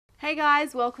Hey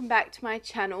guys, welcome back to my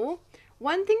channel.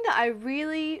 One thing that I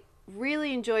really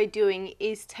enjoy doing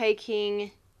is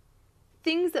taking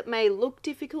things that may look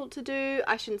difficult to do,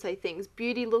 I shouldn't say things,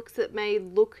 beauty looks that may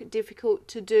look difficult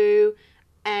to do,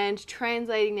 and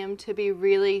translating them to be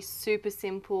really super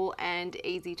simple and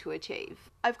easy to achieve.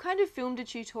 I've kind of filmed a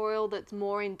tutorial that's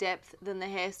more in depth than the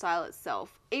hairstyle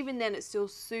itself. Even then it's still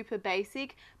super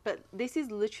basic, but this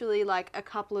is literally like a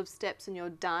couple of steps and you're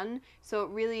done, so it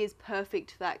really is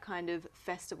perfect for that kind of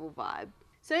festival vibe.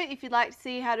 So if you'd like to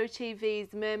see how to achieve these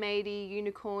mermaidy,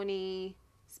 unicorny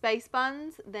space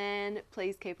buns, then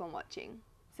please keep on watching.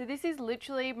 So this is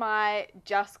literally my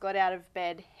just got out of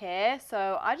bed hair,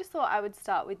 so I just thought I would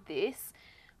start with this.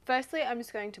 Firstly, I'm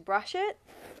just going to brush it.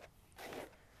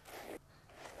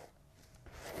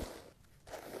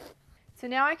 So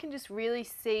now I can just really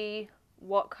see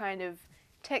what kind of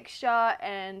texture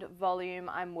and volume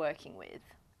I'm working with.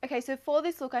 Okay, so for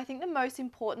this look, I think the most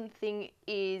important thing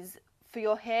is for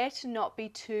your hair to not be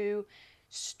too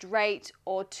straight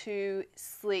or too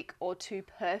slick or too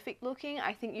perfect looking.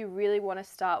 I think you really want to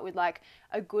start with like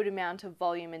a good amount of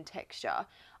volume and texture.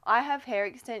 I have hair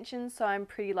extensions, so I'm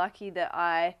pretty lucky that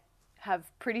I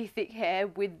have pretty thick hair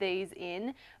with these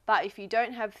in, but if you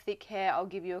don't have thick hair, I'll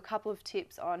give you a couple of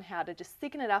tips on how to just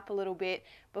thicken it up a little bit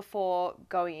before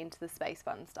going into the space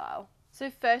bun style. So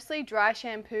firstly, dry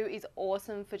shampoo is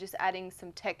awesome for just adding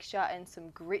some texture and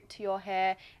some grit to your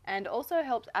hair, and also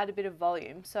helps add a bit of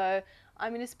volume. So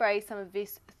I'm going to spray some of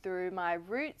this through my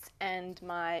roots and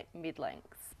my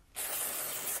mid-lengths.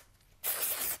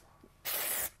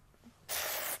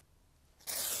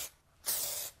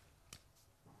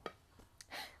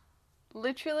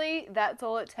 Literally, that's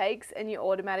all it takes, and you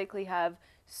automatically have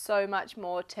so much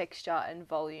more texture and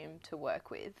volume to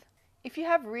work with. If you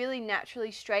have really naturally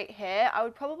straight hair, I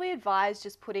would probably advise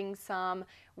just putting some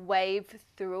wave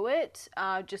through it,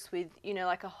 just with, you know,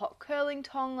 like a hot curling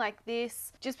tong like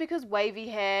this, just because wavy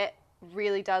hair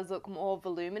really does look more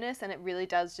voluminous and it really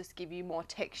does just give you more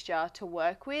texture to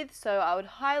work with. So I would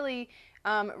highly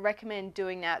recommend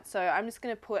doing that. So I'm just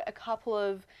going to put a couple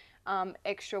of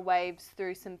extra waves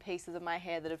through some pieces of my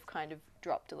hair that have kind of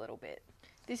dropped a little bit.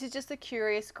 This is just a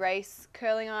Curious Grace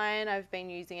curling iron. I've been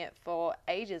using it for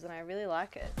ages and I really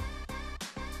like it.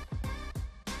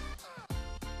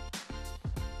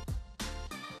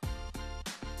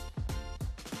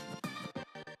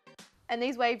 And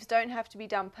these waves don't have to be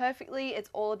done perfectly. It's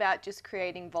all about just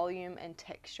creating volume and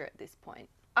texture at this point.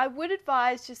 I would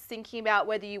advise just thinking about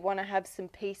whether you want to have some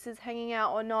pieces hanging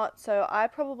out or not. So I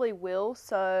probably will.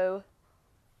 So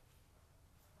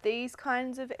these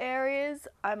kinds of areas,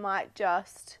 I might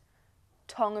just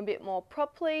tong a bit more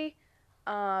properly,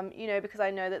 you know, because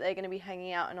I know that they're going to be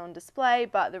hanging out and on display,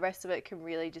 but the rest of it can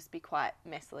really just be quite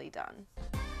messily done.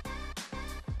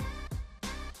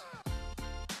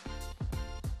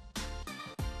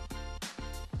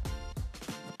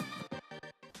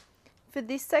 For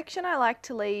this section, I like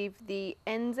to leave the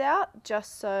ends out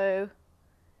just so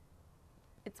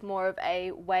it's more of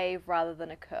a wave rather than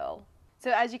a curl. So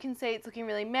as you can see, it's looking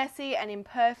really messy and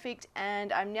imperfect,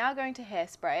 and I'm now going to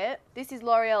hairspray it. This is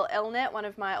L'Oreal Elnet, one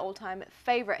of my all-time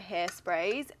favorite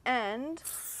hairsprays, and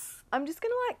I'm just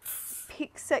gonna like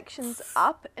pick sections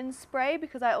up and spray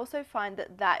because I also find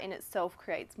that that in itself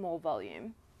creates more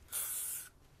volume.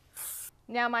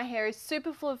 Now my hair is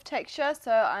super full of texture,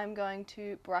 so I'm going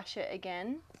to brush it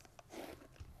again.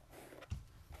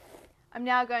 I'm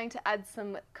now going to add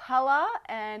some colour,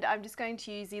 and I'm just going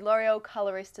to use the L'Oreal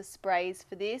Colorista Sprays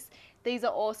for this. These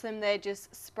are awesome. They're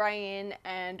just spray in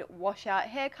and wash out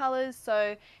hair colours,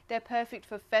 so they're perfect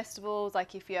for festivals,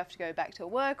 like if you have to go back to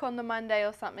work on the Monday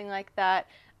or something like that.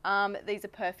 These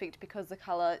are perfect because the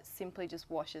colour simply just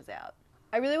washes out.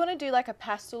 I really want to do like a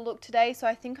pastel look today, so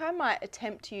I think I might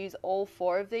attempt to use all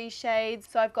 4 of these shades.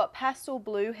 So I've got pastel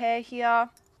blue hair here,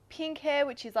 pink hair,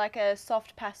 which is like a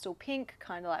soft pastel pink,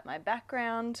 kind of like my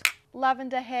background,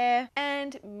 lavender hair,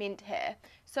 and mint hair.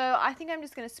 So I think I'm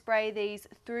just going to spray these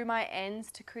through my ends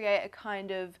to create a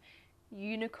kind of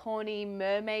unicorny,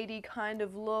 mermaidy kind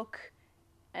of look,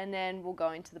 and then we'll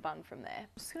go into the bun from there. I'm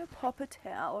just going to pop a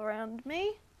towel around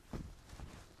me.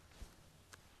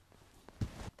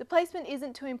 The placement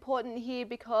isn't too important here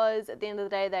because at the end of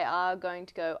the day they are going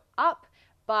to go up,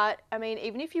 but I mean,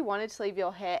 even if you wanted to leave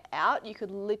your hair out, you could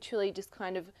literally just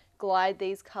kind of glide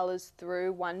these colours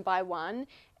through one by one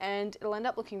and it'll end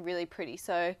up looking really pretty.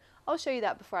 So I'll show you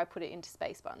that before I put it into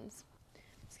space buns.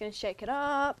 Just going to shake it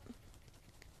up,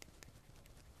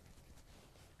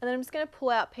 and then I'm just going to pull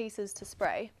out pieces to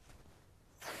spray.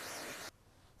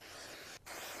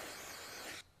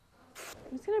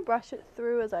 I'm just going to brush it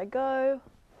through as I go.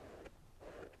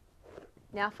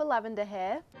 Now for lavender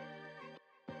hair.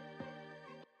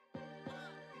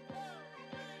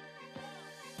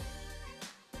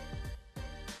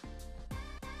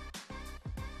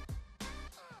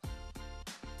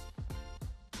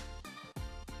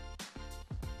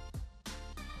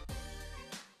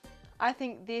 I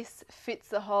think this fits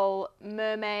the whole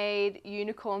mermaid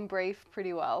unicorn brief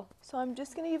pretty well. So I'm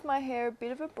just going to give my hair a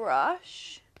bit of a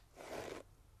brush.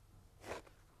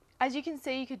 As you can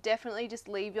see, you could definitely just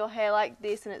leave your hair like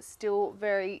this and it's still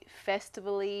very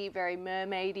festival-y, very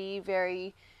mermaidy,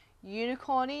 very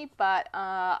unicorny, but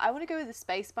I want to go with the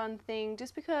space bun thing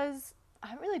just because I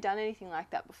haven't really done anything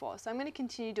like that before. So I'm going to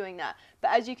continue doing that.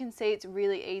 But as you can see, it's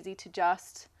really easy to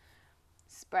just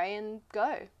spray and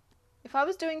go. If I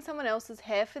was doing someone else's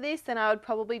hair for this, then I would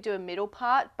probably do a middle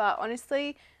part, but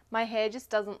honestly, my hair just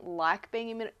doesn't like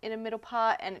being in a middle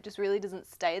part and it just really doesn't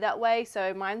stay that way.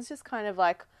 So mine's just kind of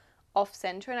like off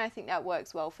center and I think that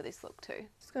works well for this look too.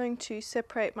 Just going to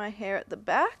separate my hair at the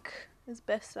back as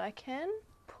best I can.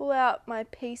 Pull out my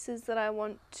pieces that I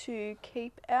want to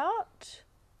keep out.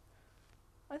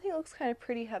 I think it looks kind of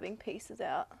pretty having pieces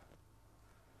out.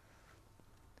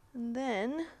 And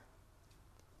then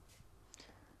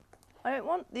I don't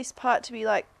want this part to be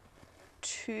like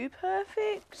too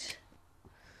perfect.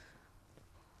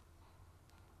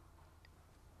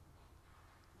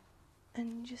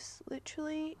 And just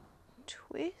literally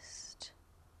twist.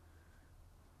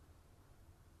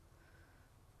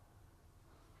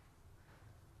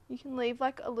 You can leave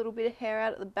like a little bit of hair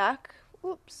out at the back.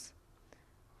 Whoops.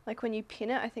 Like when you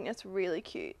pin it, I think that's really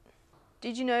cute.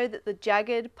 Did you know that the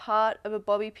jagged part of a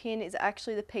bobby pin is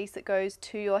actually the piece that goes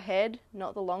to your head,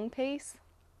 not the long piece?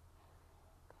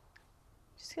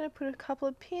 Just going to put a couple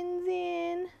of pins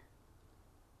in.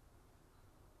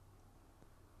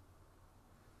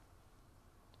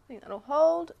 I think that'll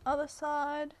hold. Other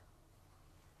side.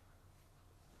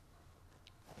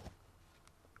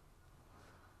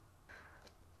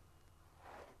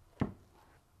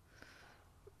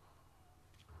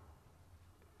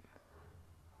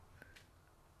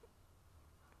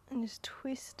 And just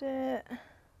twist it.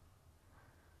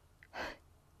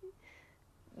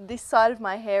 This side of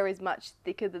my hair is much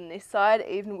thicker than this side,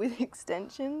 even with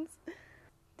extensions.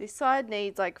 This side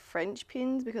needs like French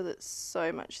pins because it's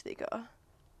so much thicker.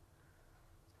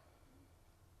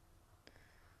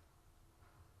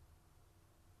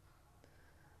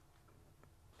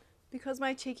 Because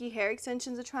my cheeky hair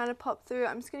extensions are trying to pop through,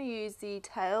 I'm just going to use the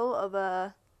tail of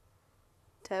a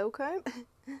tail comb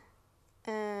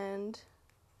and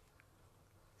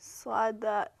slide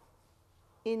that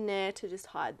in there to just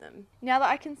hide them. Now that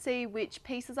I can see which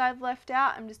pieces I've left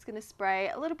out, I'm just going to spray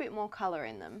a little bit more colour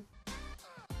in them.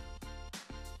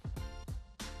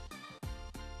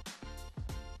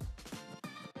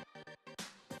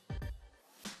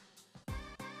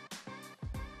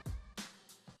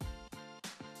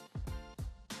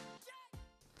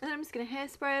 And then I'm just going to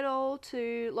hairspray it all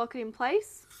to lock it in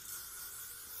place.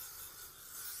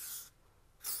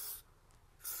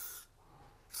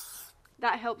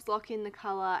 That helps lock in the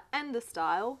colour and the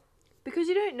style. Because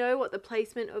you don't know what the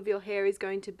placement of your hair is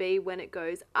going to be when it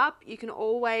goes up, you can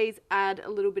always add a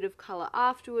little bit of colour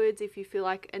afterwards if you feel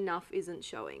like enough isn't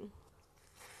showing.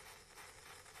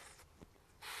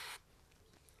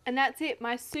 And that's it,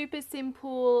 my super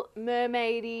simple,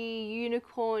 mermaidy,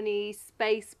 unicorny,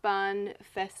 space bun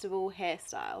festival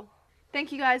hairstyle.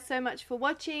 Thank you guys so much for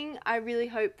watching. I really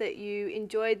hope that you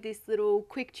enjoyed this little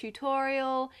quick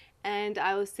tutorial and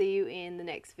I will see you in the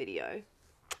next video.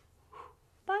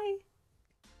 Bye!